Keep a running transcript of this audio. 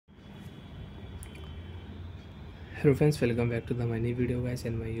Hello friends, welcome back to the mini video guys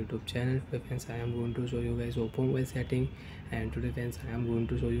and my YouTube channel. Today friends, I am going to show you guys oppo mobile setting, and today friends I am going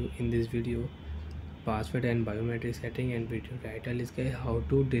to show you in this video password and biometric setting, and video title is guys how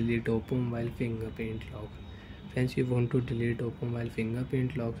to delete oppo mobile fingerprint lock. Friends, you want to delete oppo mobile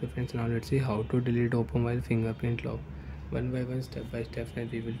fingerprint lock. So friends, now let's see how to delete oppo mobile fingerprint lock. One by one, step by step,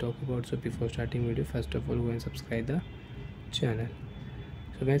 friends, we will talk about. So before starting video, first of all go and subscribe the channel.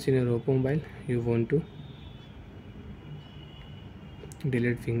 So friends, in your oppo mobile you want to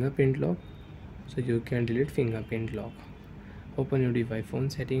delete fingerprint lock, so you can delete fingerprint lock. Open your device phone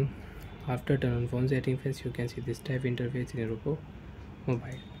setting. After turn on phone setting, friends, you can see this type interface in your oppo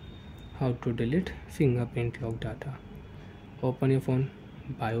mobile. How to delete fingerprint lock data. Open your phone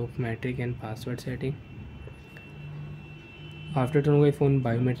biometric and password setting. After turn on phone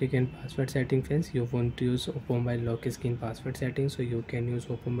biometric and password setting, friends, you want to use oppo mobile lock screen password setting, so you can use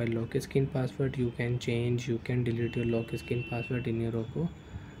oppo mobile lock screen password. You can change, you can delete your lock screen password in your oppo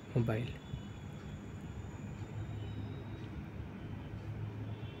mobile.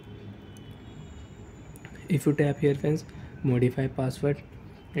 If you tap here, friends, modify password,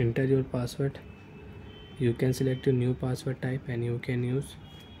 enter your password, you can select your new password type and you can use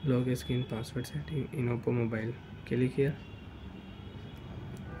lock screen password setting in oppo mobile. Click here,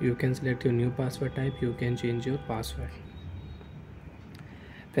 you can select your new password type, you can change your password.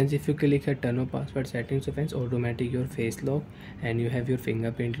 Friends, if you click here turn on password settings, so friends, automatic your face lock and you have your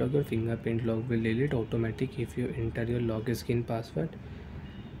fingerprint lock. Your fingerprint lock will delete automatic if you enter your lock screen password.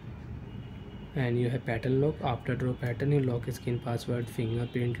 And you have pattern lock. After draw pattern, your lock screen password,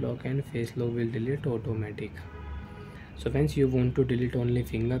 fingerprint lock and face lock will delete automatic. So friends, you want to delete only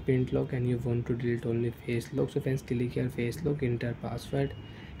fingerprint lock and you want to delete only face lock. So friends, click here face lock, enter password,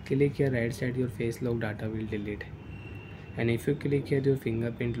 click here right side, your face lock data will delete. And if you click here your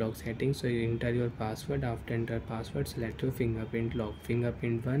fingerprint lock settings, so you enter your password. After enter password, select your fingerprint lock,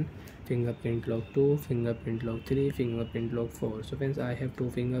 fingerprint 1, fingerprint lock 2, fingerprint lock 3, fingerprint lock 4. So friends, I have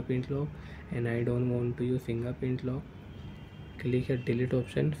 2 fingerprint lock and I don't want to use fingerprint lock. Click here delete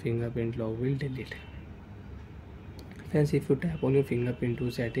option, fingerprint lock will delete. Friends, if you tap on your fingerprint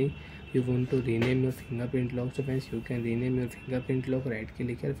 2 setting, you want to rename your fingerprint lock. So friends, you can rename your fingerprint lock. Right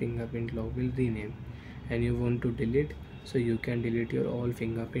click here, fingerprint lock will rename. And you want to delete, so you can delete your all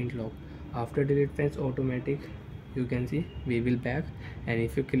fingerprint lock. After delete, friends, automatic, you can see we will back. And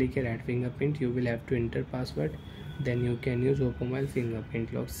if you click here add fingerprint, you will have to enter password, then you can use oppo mobile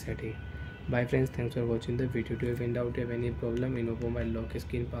fingerprint lock setting. Bye friends, thanks for watching the video. If you find out you have any problem in oppo mobile lock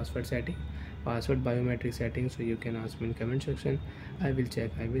screen password setting, password biometric settings, so you can ask me in comment section. I will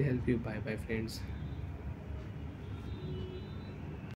check, I will help you. Bye bye friends.